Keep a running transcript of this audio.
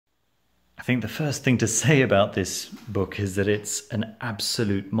I think the first thing to say about this book is that it's an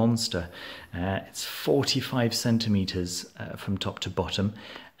absolute monster. It's 45 centimeters from top to bottom,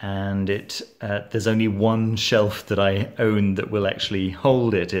 and there's only one shelf that I own that will actually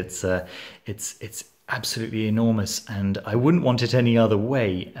hold it. It's absolutely enormous, and I wouldn't want it any other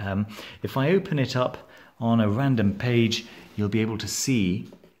way. If I open it up on a random page, you'll be able to see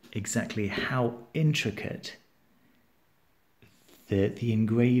exactly how intricate the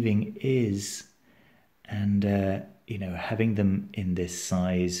engraving is, and you know, having them in this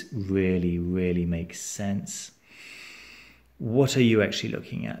size really makes sense. What are you actually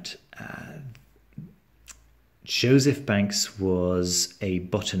looking at? Joseph Banks was a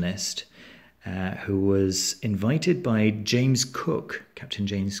botanist who was invited by James Cook, Captain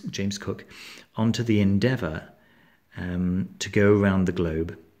James Cook, onto the Endeavour to go around the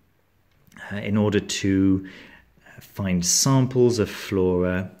globe in order to find samples of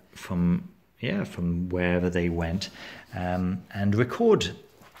flora from wherever they went, and record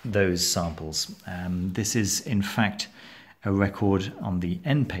those samples. This is in fact a record on the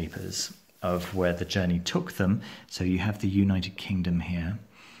end papers of where the journey took them. So you have the United Kingdom here,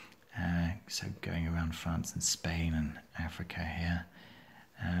 so going around France and Spain and Africa here,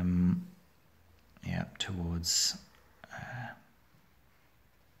 towards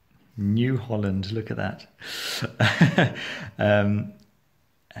New Holland, look at that. And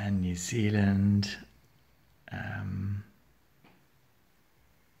New Zealand, and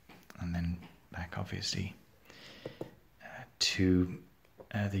then back obviously to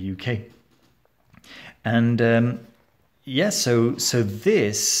the UK. And so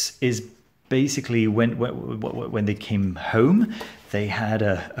this is basically when they came home, they had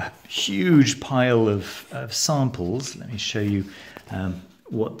a huge pile of samples. Let me show you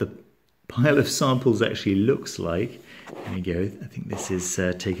what the pile of samples actually looks like. There you go. I think this is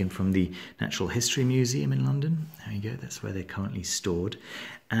taken from the Natural History Museum in London. There you go. That's where they're currently stored.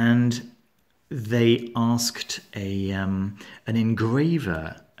 And they asked an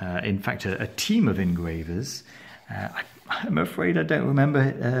engraver, in fact, a team of engravers. I'm afraid I don't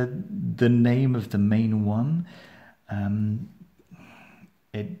remember the name of the main one.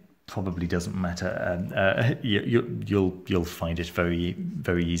 It probably doesn't matter. You'll find it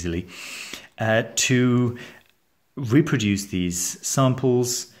very easily. To reproduce these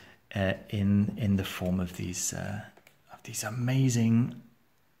samples in the form of these amazing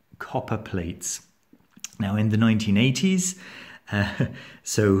copper plates. Now in the 1980s,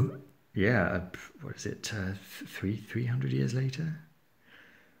 so yeah, what is it? 300 years later.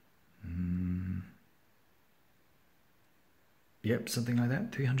 Yep, something like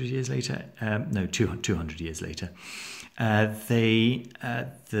that. 300 years later. No, 200 years later. A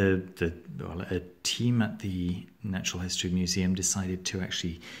team at the Natural History Museum decided to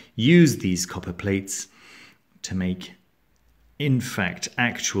actually use these copper plates to make, in fact,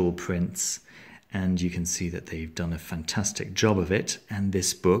 actual prints. And you can see that they've done a fantastic job of it. And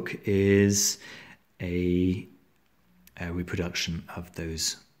this book is a reproduction of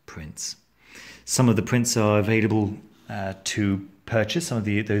those prints. Some of the prints are available to purchase. Some of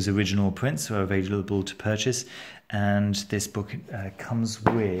those original prints are available to purchase. And this book comes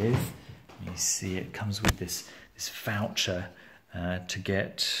with, you see, it comes with this voucher to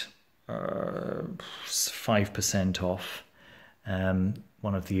get 5% off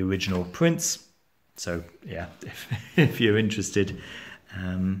one of the original prints. So yeah, if you're interested,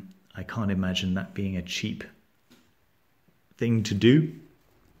 I can't imagine that being a cheap thing to do.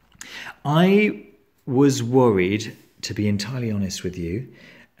 I was worried, to be entirely honest with you,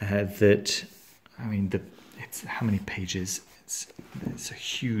 that, I mean, it's how many pages? It's a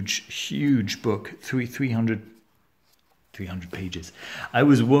huge book, 300 pages. I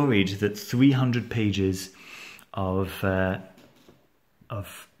was worried that 300 pages of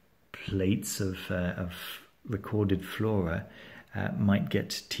plates of recorded flora might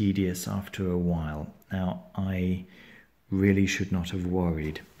get tedious after a while. Now, I really should not have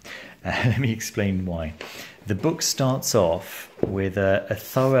worried. Let me explain why. The book starts off with a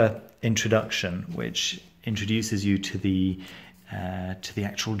thorough introduction, which introduces you to the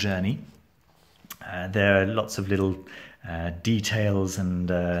actual journey. There are lots of little details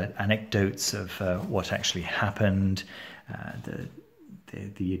and anecdotes of what actually happened,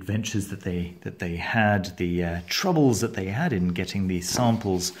 the adventures that they had, the troubles that they had in getting these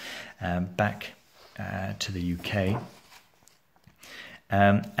samples back to the UK.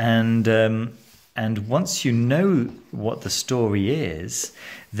 And once you know what the story is,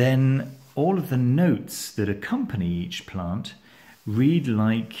 then all of the notes that accompany each plant read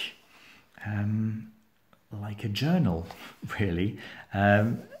like a journal, really.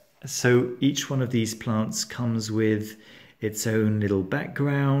 So each one of these plants comes with its own little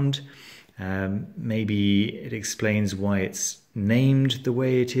background. Maybe it explains why it's named the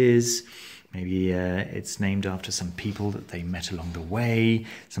way it is. Maybe it's named after some people that they met along the way,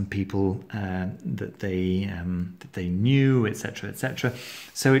 some people that they knew, etc., etc.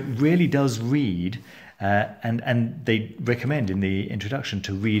 So it really does read, and they recommend in the introduction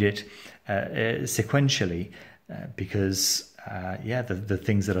to read it sequentially, because the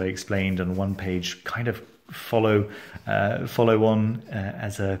things that I explained on one page kind of follow on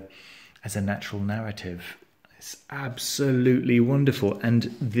as a natural narrative. It's absolutely wonderful.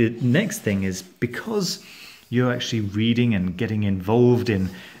 And the next thing is, because you're actually reading and getting involved in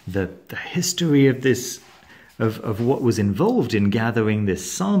the history of this, of what was involved in gathering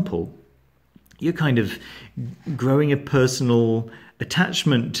this sample, you're kind of growing a personal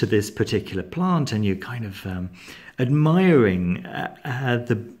attachment to this particular plant, and you're kind of admiring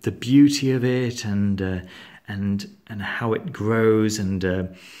the beauty of it and how it grows and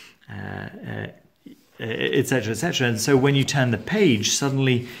etc., etc. And so when you turn the page,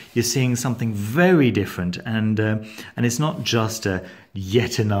 suddenly you're seeing something very different, and it's not just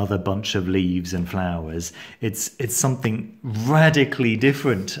yet another bunch of leaves and flowers. It's something radically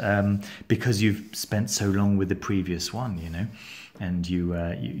different, because you've spent so long with the previous one, you know, and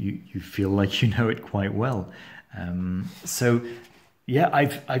you feel like you know it quite well. So yeah,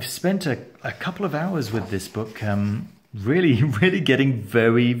 I've spent a couple of hours with this book, really getting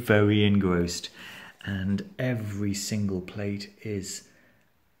very, very engrossed. And every single plate is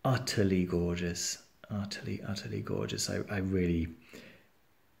utterly gorgeous, utterly gorgeous. I really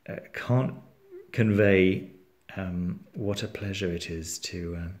can't convey what a pleasure it is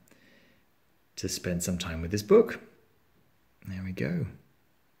to spend some time with this book. There we go.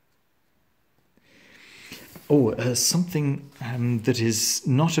 Oh, something that is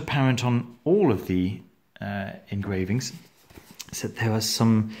not apparent on all of the engravings. So there are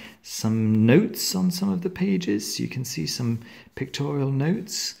some notes on some of the pages. You can see some pictorial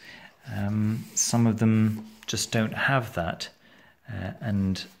notes. Some of them just don't have that,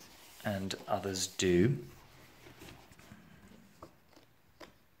 and others do.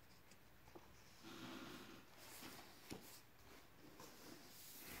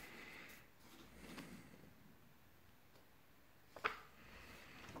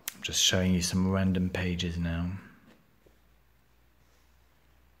 I'm just showing you some random pages now.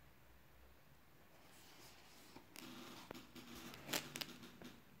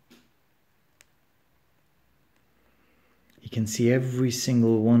 You can see every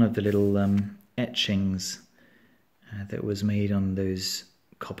single one of the little etchings that was made on those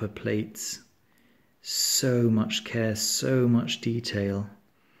copper plates. So much care, so much detail.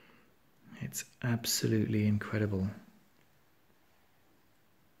 It's absolutely incredible.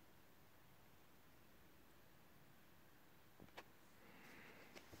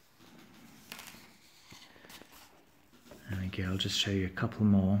 There we go, I'll just show you a couple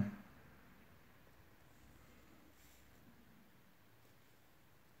more.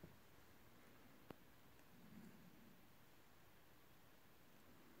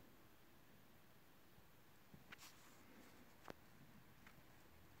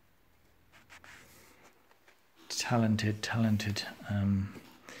 Talented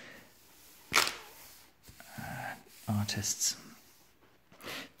artists.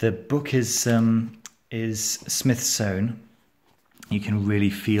 The book is Smith's sewn. You can really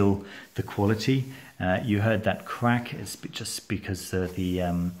feel the quality. You heard that crack. It's just because the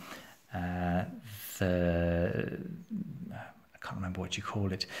I can't remember what you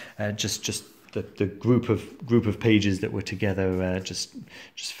call it. Just the group of pages that were together just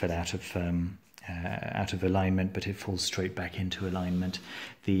fell out of alignment, but it falls straight back into alignment.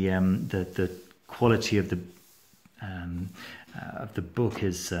 The quality of the book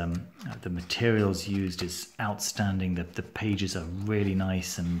is the materials used is outstanding. The pages are really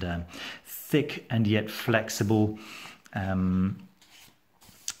nice and thick and yet flexible.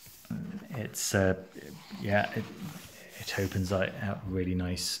 It's it opens out really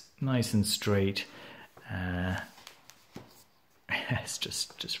nice and straight. It's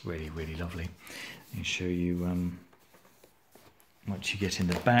just really lovely. Let me show you what you get in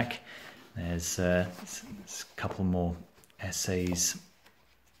the back. There's a couple more essays.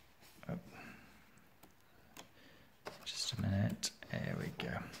 Oh. Just a minute. There we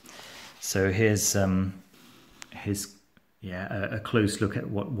go. So here's a close look at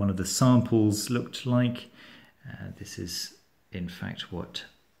what one of the samples looked like. This is in fact what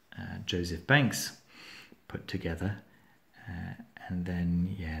Joseph Banks put together. And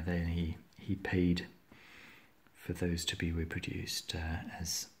then he paid for those to be reproduced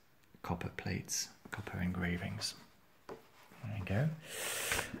as copper plates, copper engravings. There you go.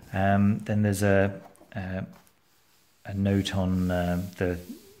 Then there's a note on the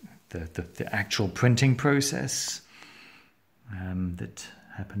actual printing process that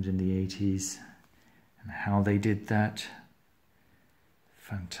happened in the 80s and how they did that.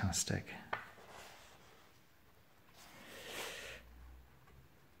 Fantastic.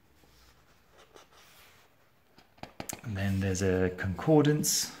 And then there's a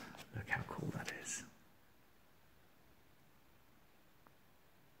concordance. Look how cool that is.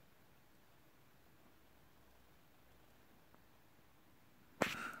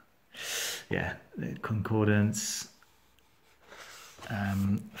 Yeah, the concordance,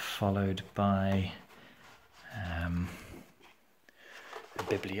 followed by a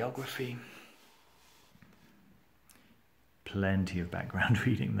bibliography. Plenty of background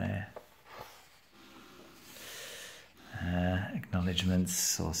reading there. Acknowledgements,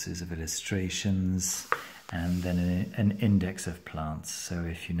 sources of illustrations, and then an index of plants. So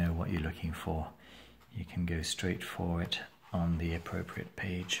if you know what you're looking for, you can go straight for it on the appropriate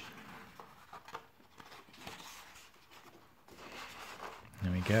page.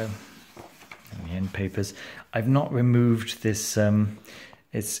 There we go. And the end papers. I've not removed this.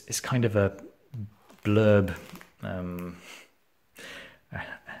 It's kind of a blurb.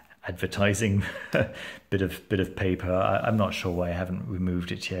 Advertising bit of paper. I'm not sure why I haven't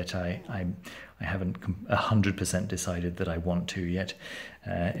removed it yet. I haven't 100% decided that I want to yet.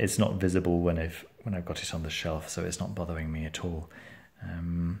 It's not visible when I've got it on the shelf, so it's not bothering me at all.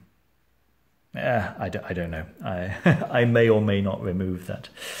 I don't know. I may or may not remove that.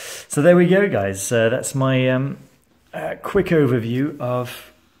 So there we go, guys. That's my quick overview of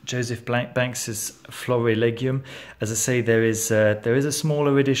Joseph Banks's Florilegium. As I say, there is a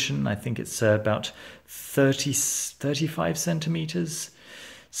smaller edition. I think it's about 35 centimeters,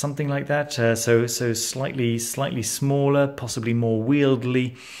 something like that. So slightly smaller, possibly more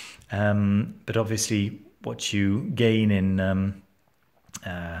wieldy. But obviously, what you gain in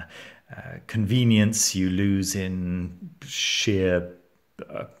convenience, you lose in sheer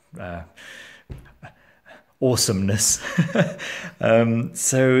awesomeness.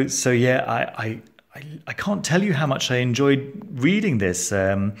 So yeah, I can't tell you how much I enjoyed reading this.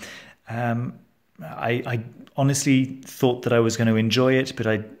 I honestly thought that I was going to enjoy it, but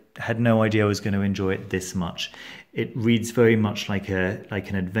I had no idea I was going to enjoy it this much. It reads very much like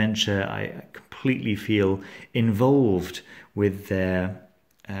an adventure. I completely feel involved with their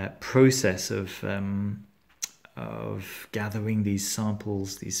process of gathering these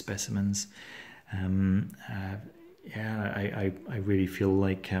samples, these specimens. Yeah, I really feel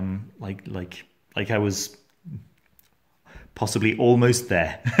like I was possibly almost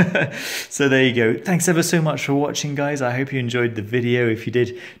there. So there you go. Thanks ever so much for watching, guys. I hope you enjoyed the video. If you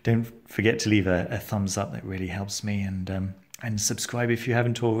did, don't forget to leave a thumbs up. That really helps me. And subscribe if you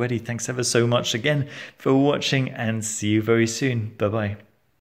haven't already. Thanks ever so much again for watching, and see you very soon. Bye bye.